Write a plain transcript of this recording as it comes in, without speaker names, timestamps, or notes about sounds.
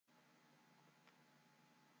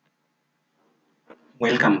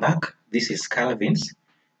Welcome back. This is Calvin's.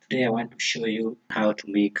 Today I want to show you how to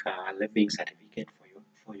make a living certificate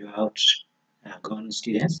for your outgone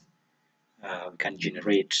students. We can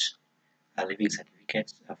generate a living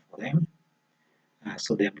certificate for them.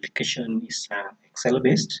 So the application is Excel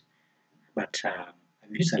based, but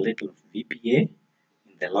I've used a little VBA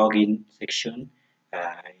in the login section,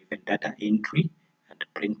 even data entry and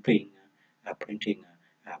printing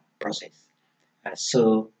process.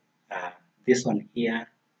 So this one here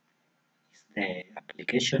is the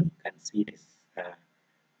application. You can see this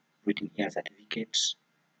written here certificate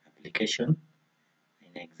application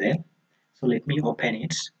in Excel. So let me open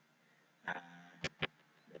it, uh,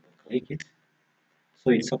 double click it. So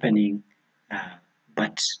it's opening,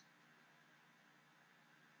 but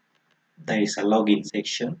there is a login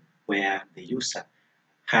section where the user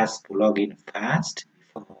has to log in first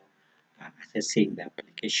before accessing the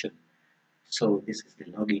application. So this is the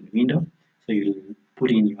login window. So you put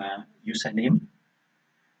in your username,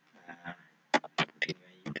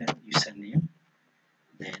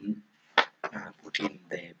 then put in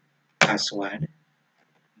the password,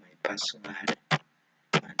 my password,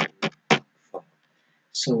 and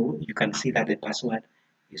so you can see that the password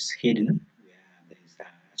is hidden where there is a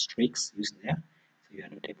asterisk used there, so you are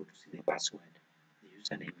not able to see the password. The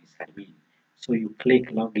username is admin. So you click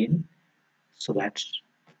login so that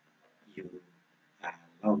you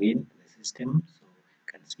log in to the system. So you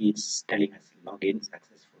can see it's telling us login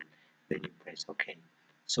successful. Then you press OK.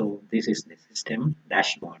 So this is the system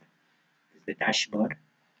dashboard. This is the dashboard,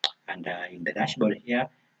 and in the dashboard here,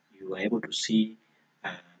 you are able to see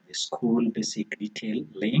the school basic detail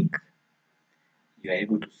link. You are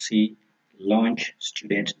able to see launch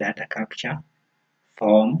student data capture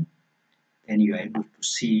form. Then you are able to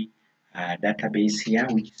see database here,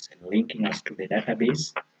 which is linking us to the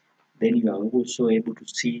database. Then you are also able to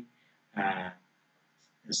see uh,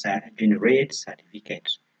 generate certificate.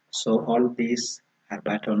 So all these are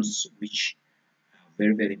buttons which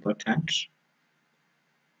are very important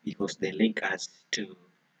because they link us to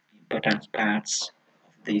important parts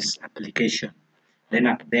of this application. Then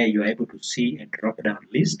up there you are able to see a drop-down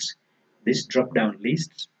list. This drop-down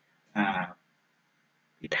list uh,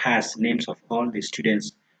 it has names of all the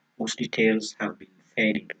students whose details have been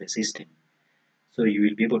fed into the system. So you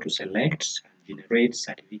will be able to select and generate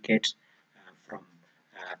certificates from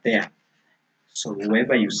there. So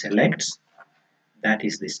whoever you select, that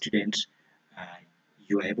is the student uh,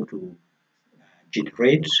 you are able to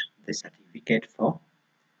generate the certificate for.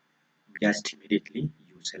 Just immediately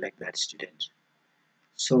you select that student.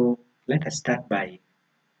 So let us start by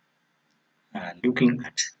looking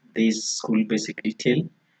at this school basic detail.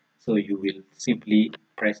 So you will simply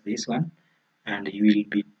press this one and you will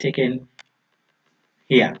be taken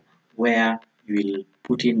here where you will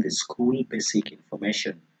put in the school basic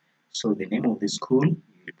information. So the name of the school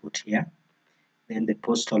you will put here, then the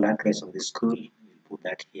postal address of the school you will put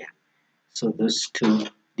that here. So those two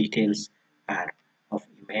details are of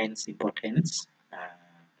immense importance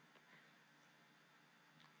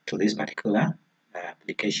to this particular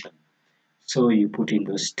application. So you put in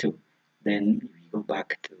those two, then you go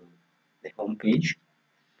back to the home page.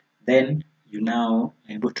 Then you now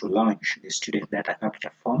able to launch the student data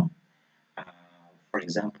capture form. Uh, for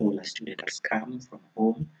example, a student has come from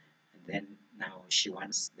home and then now she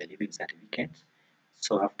wants the living certificate.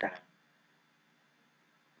 So after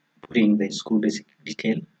putting the school basic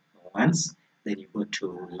detail once, then you go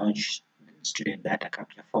to launch student data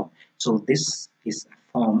capture form. So this is a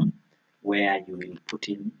form where you will put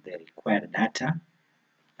in the required data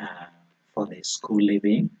uh, for the school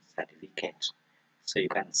living certificate. So you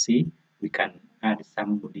can see we can add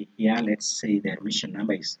somebody here. Let's say the admission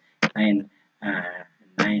number is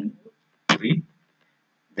 993.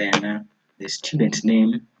 Then the student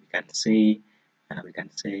name we can say uh,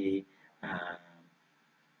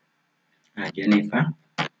 Jennifer,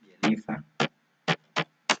 Jennifer,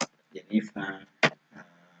 Jennifer,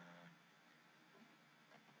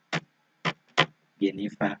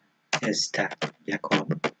 Jennifer Esther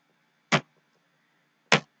Jacob.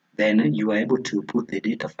 Then you are able to put the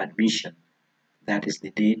date of admission. That is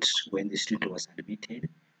the date when the student was admitted.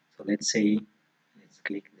 So let's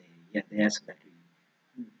click the year there so that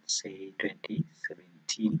we say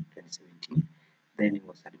 2017. Then it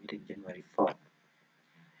was admitted January 4th.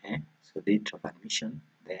 Okay? So date of admission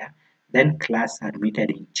there. Then class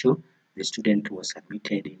admitted into. The student was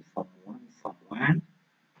admitted in Form 1,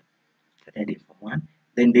 started in Form 1.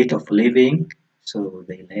 Then date of leaving. So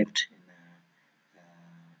they left in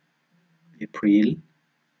April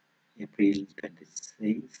 26,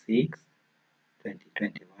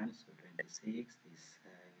 2021. So 26 is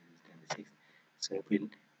 26. So April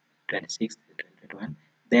 26th, 2021.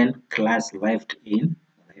 Then class left in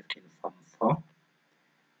form 4.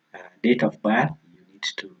 Date of birth, you need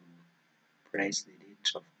to press the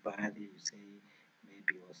date of birth. You say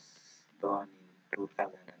maybe was born in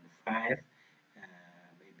 2005,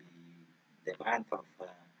 maybe the month of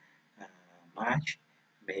March,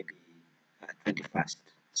 maybe 21st.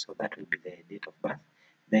 So that will be the date of birth.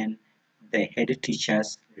 Then the head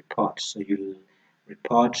teacher's report. So you'll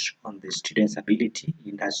report on the student's ability,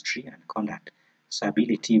 industry, and conduct. So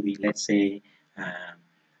ability, we let's say a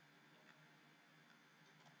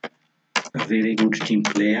very good team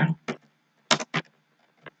player.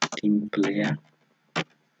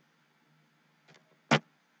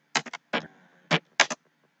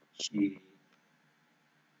 She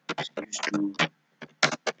used to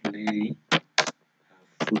play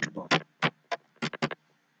football.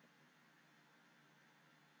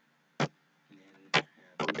 And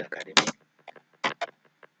good academic.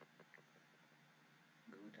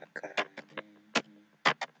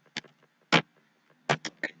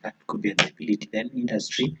 Okay, that could be an ability. Then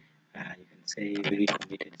industry, you can say very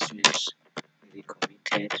committed students, very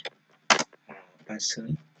committed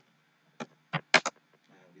person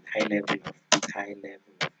with high level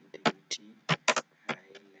of integrity,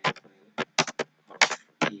 high level of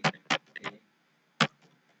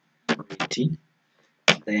integrity.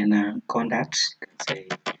 Then conduct, you can say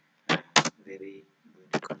very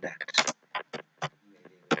good conduct.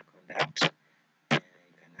 Very good conduct. You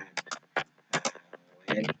can add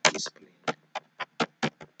well disciplined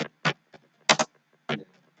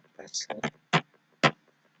person.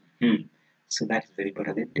 So that is very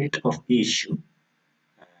important. The date of issue,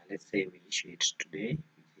 let's say we issue it today,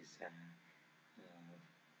 which is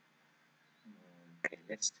okay,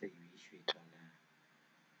 let's say we issue it on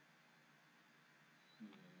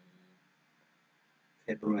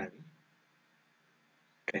February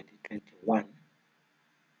 2021,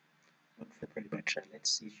 not February, but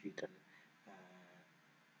let's issue it on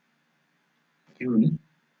June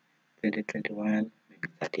 2021, maybe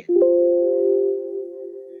 30th.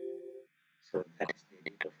 So that is the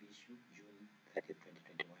date of issue, June 30th,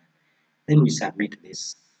 2021. Then we submit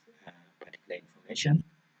this particular information.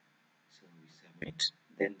 So we submit,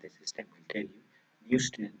 then the system will tell you new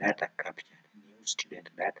student data captured, new student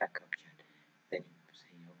data captured. Then you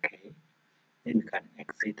say okay. Then you can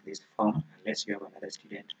exit this form unless you have another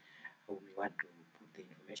student whom you want to put the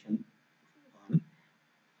information on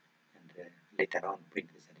and later on print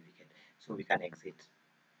the certificate. So we can exit.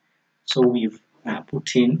 So we've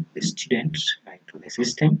put in the student into the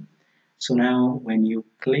system. So now when you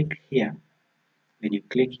click here,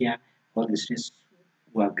 all the students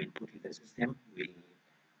who have been put in the system will be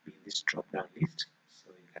in this drop-down list.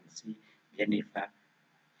 So you can see Jennifer,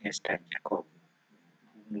 Esther, Jacob,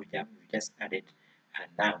 whom we just added,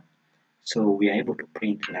 and now. So we are able to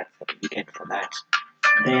print that certificate for that.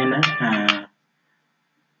 Then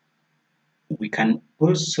we can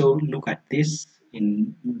also look at this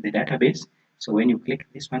in the database. So when you click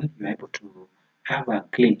this one, you're able to have a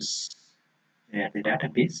glimpse at the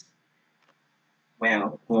database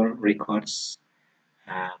where all records,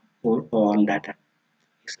 all data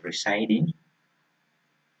is residing.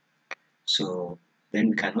 So then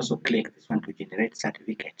we can also click this one to generate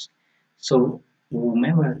certificates. So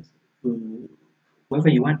whoever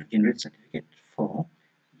you want to generate certificate for,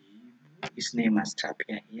 his name must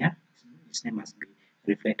appear here. His name must be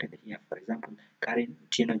reflected here. For example, Karen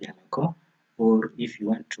Tino Janako, or if you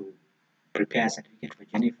want to prepare a certificate for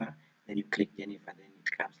Jennifer, then you click Jennifer, then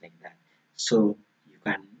it comes like that. So you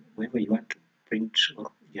can, whoever you want to print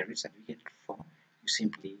or generate certificate for, you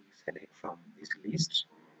simply select from this list.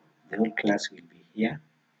 The whole class will be here.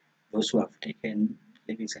 Those who have taken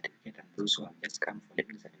living certificate and those who have just come for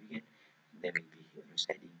living certificate, they will be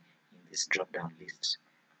residing in this drop-down list.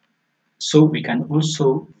 So we can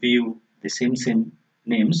also view the same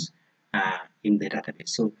names in the database.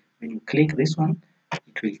 So when you click this one,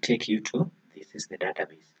 it will take you to this is the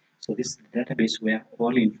database. So this is the database where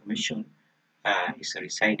all information is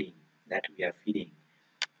residing that we are feeding.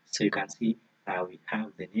 So you can see we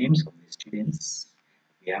have the names of the students,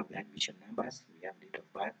 we have the admission numbers, we have date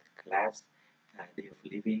of birth, class, day of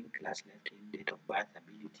living, class left in, date of birth,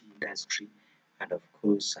 ability, industry, and of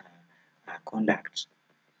course conduct.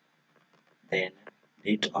 Then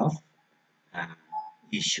date of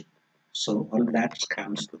issue. So all that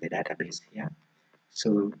comes to the database here.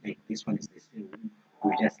 So like this one is this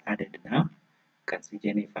we just added now. You can see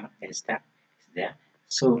Jennifer, Esther is there.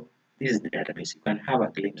 So this is the database. You can have a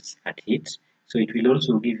glimpse at it. So it will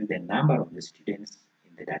also give you the number of the students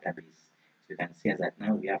in the database. So you can see that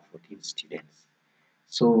now we have 14 students.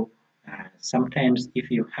 So Sometimes if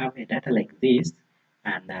you have a data like this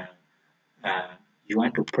and you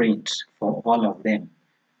want to print for all of them,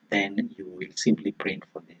 then you will simply print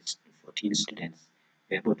for these 14 students.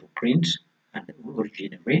 You're able to print and or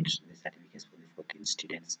generate the certificates for the 14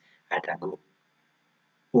 students at a go.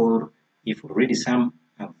 Or if already some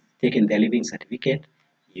have taken their living certificate,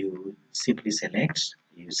 you simply select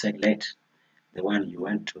the one you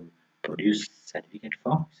want to produce certificate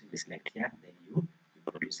for. Simply select here, then you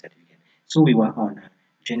produce certificate. So we were on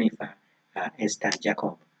Jennifer Esther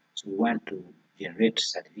Jacob. So we want to generate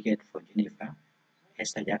certificate for Jennifer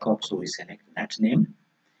Esther Jacob. So we select that name.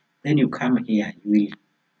 Then you come here, you will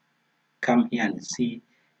come here and see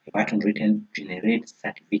a button written generate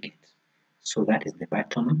certificate. So that is the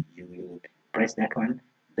button. You will press that one.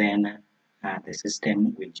 Then the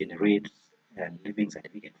system will generate a living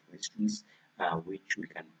certificate for the students, which we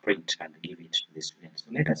can print and give it to the students.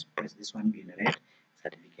 So let us press this one, generate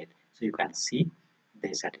certificate. So you can see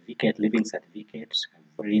the certificate, living certificate,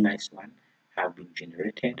 a very nice one, have been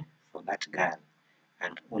generated for that girl,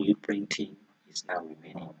 and only printing is now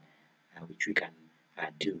remaining, which we can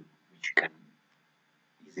do, which you can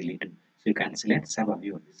easily do. So you can select some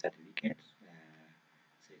view of the certificate.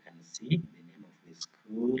 So you can see the name of the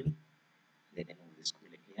school, the name of the school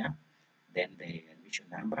here, then the admission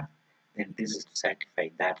number. Then this is to certify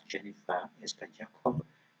that Jennifer Esther Jacob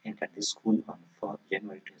entered the school on 4th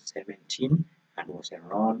January 2017 and was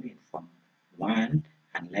enrolled in Form 1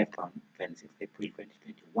 and left on 26th April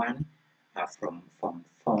 2021 from Form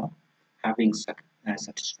 4, having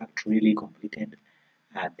satisfactorily completed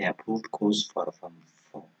the approved course for Form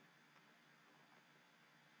 4.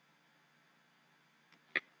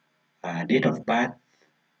 Date of birth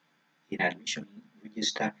in admission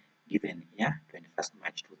register given here, 21st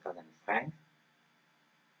March 2005.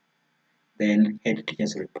 Then head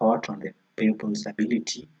teacher's report on the pupil's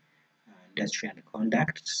ability, industry and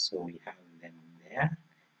conduct. So we have them there.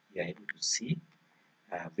 You are able to see.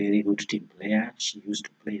 Very good team player. She used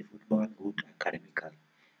to play football, good academical.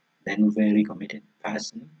 Then very committed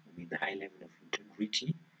person with a high level of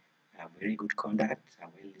integrity, very good conduct, a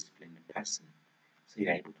well-disciplined person. So you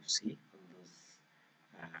are able to see all those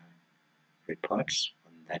reports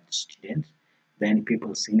on that student. Then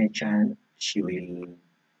people's signature, she will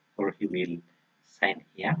or he will sign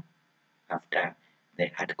here after the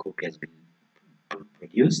hard copy has been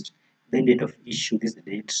produced. Then date of issue, this is the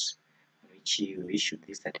date on which you issued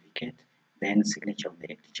this certificate. Then signature of the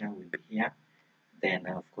teacher will be here. Then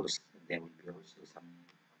of course there will be also some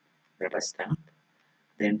rubber stamp.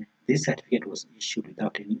 Then this certificate was issued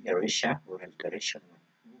without any erasure or alteration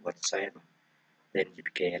whatsoever. Then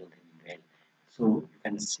GPKL, then UL. So you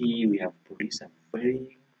can see we have produced a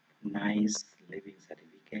very nice living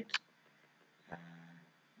certificate,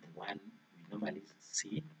 the one we normally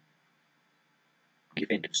see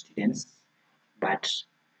given to students, but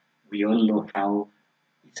we all know how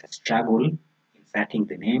it's a struggle inserting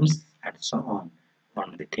the names and so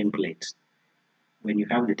on the template. When you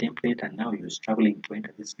have the template and now you're struggling to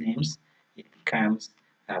enter these names, it becomes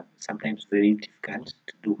sometimes very difficult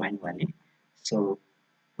to do manually. So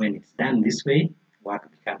when it's done this way, work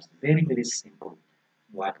becomes very simple.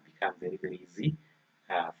 Work becomes very easy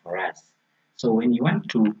for us. So when you want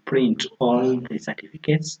to print all the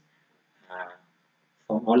certificates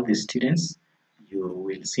for all the students, you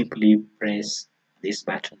will simply press this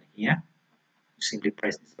button here. You simply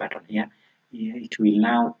press this button here. It will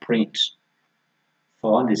now print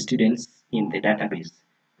for all the students in the database.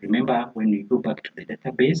 Remember, when we go back to the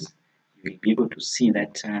database, you will be able to see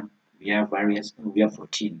that we have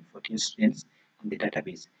 14 students in the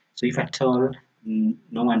database. So if at all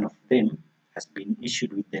no one of them has been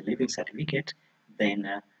issued with the living certificate, then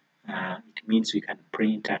it means we can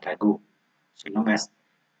print at a go. So long as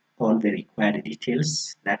all the required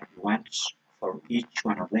details that we want for each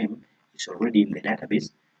one of them is already in the database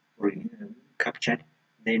or captured,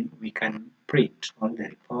 then we can print all the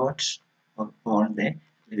reports or all the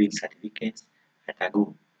living certificates at a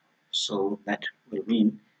go. So that will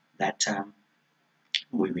mean that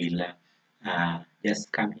we will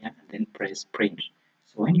just come here and then press print.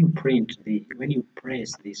 So when you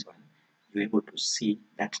press this one, you're able to see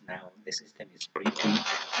that now the system is printing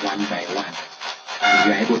one by one, and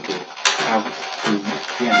you are able to have to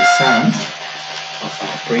hear the sound of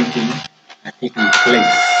printing taking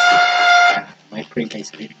place. My printer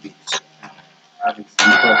is a little bit having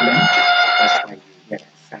some problem. That's why you hear that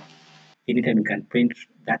sound. Anytime you can print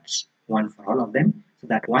that one for all of them, so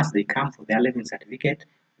that once they come for their living certificate,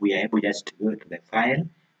 we are able just to go to the file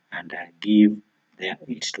and give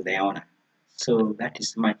it to the owner. So that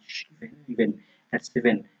is much even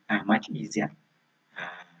much easier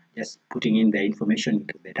just putting in the information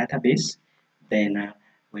into the database. Then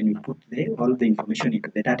when we put all the information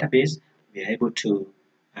into the database, we are able to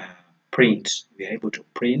print. We are able to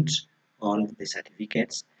print all the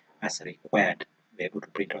certificates as required. We are able to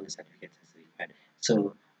print all the certificates as required.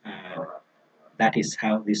 So that is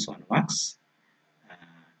how this one works.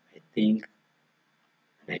 I think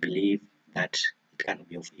and I believe that it can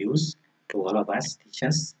be of use to all of us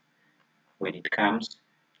teachers when it comes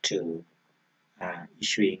to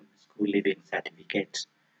issuing school leaving certificates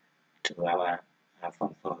to our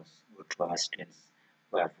Form 4s or to our students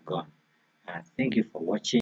who have gone. Thank you for watching.